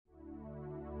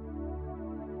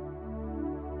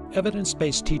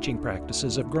Evidence-based teaching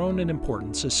practices have grown in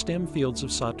importance as STEM fields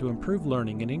have sought to improve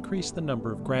learning and increase the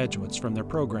number of graduates from their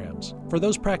programs. For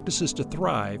those practices to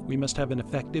thrive, we must have an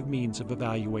effective means of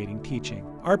evaluating teaching.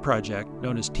 Our project,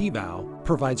 known as TEval,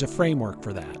 provides a framework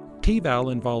for that.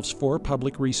 TEval involves 4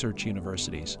 public research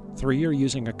universities. 3 are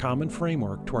using a common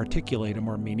framework to articulate a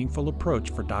more meaningful approach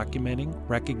for documenting,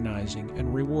 recognizing,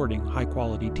 and rewarding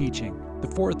high-quality teaching. The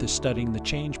 4th is studying the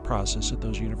change process at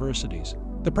those universities.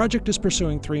 The project is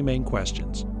pursuing 3 main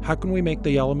questions. How can we make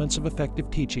the elements of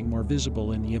effective teaching more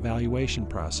visible in the evaluation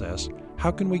process? How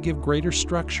can we give greater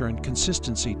structure and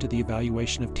consistency to the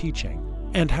evaluation of teaching?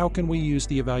 And how can we use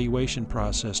the evaluation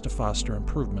process to foster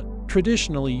improvement?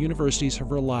 Traditionally, universities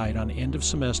have relied on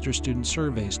end-of-semester student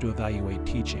surveys to evaluate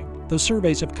teaching. Those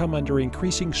surveys have come under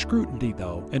increasing scrutiny,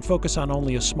 though, and focus on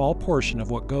only a small portion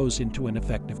of what goes into an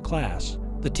effective class.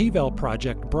 The TEval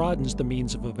project broadens the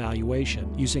means of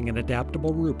evaluation, using an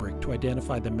adaptable rubric to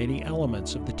identify the many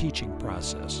elements of the teaching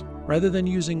process. Rather than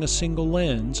using a single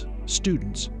lens,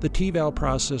 students, the TEval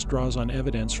process draws on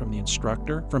evidence from the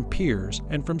instructor, from peers,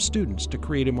 and from students to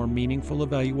create a more meaningful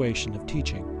evaluation of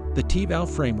teaching. The TEval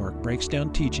framework breaks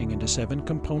down teaching into 7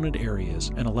 component areas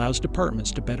and allows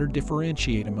departments to better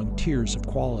differentiate among tiers of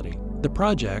quality. The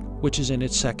project, which is in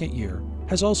its 2nd year,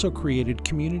 has also created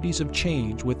communities of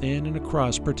change within and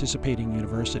across participating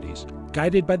universities.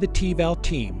 Guided by the TEval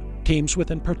team, teams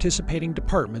within participating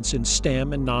departments in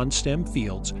STEM and non-STEM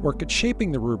fields work at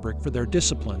shaping the rubric for their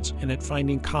disciplines and at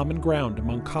finding common ground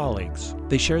among colleagues.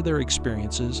 They share their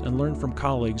experiences and learn from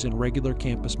colleagues in regular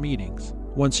campus meetings.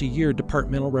 Once a year,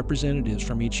 departmental representatives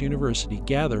from each university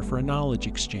gather for a knowledge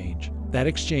exchange. That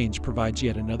exchange provides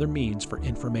yet another means for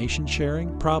information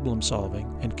sharing, problem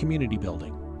solving, and community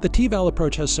building. The TEval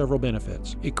approach has several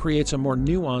benefits. It creates a more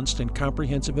nuanced and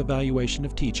comprehensive evaluation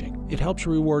of teaching. It helps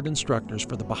reward instructors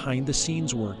for the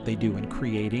behind-the-scenes work they do in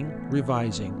creating,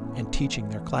 revising, and teaching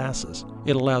their classes.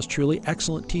 It allows truly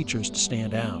excellent teachers to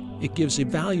stand out. It gives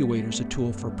evaluators a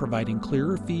tool for providing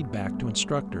clearer feedback to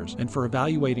instructors and for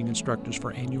evaluating instructors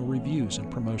for annual reviews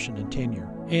and promotion and tenure.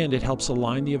 And it helps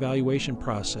align the evaluation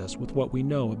process with what we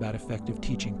know about effective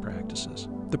teaching practices.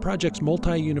 The project's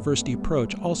multi-university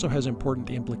approach also has important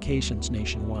implications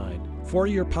nationwide.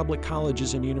 4-year public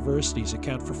colleges and universities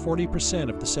account for 40%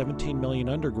 of the 17 million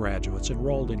undergraduates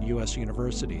enrolled in U.S.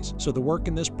 universities, so the work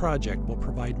in this project will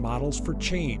provide models for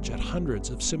change at hundreds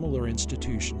of similar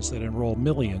institutions that enroll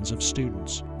millions of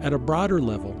students. At a broader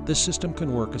level, this system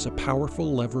can work as a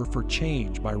powerful lever for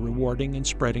change by rewarding and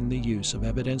spreading the use of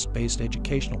evidence-based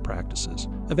educational practices.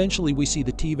 Eventually, we see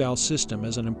the TEval system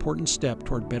as an important step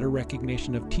toward better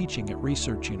recognition of teaching at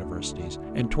research universities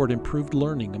and toward improved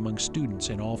learning among students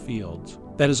in all fields.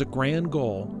 That is a grand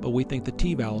goal, but we think the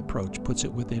TEval approach puts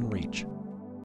it within reach.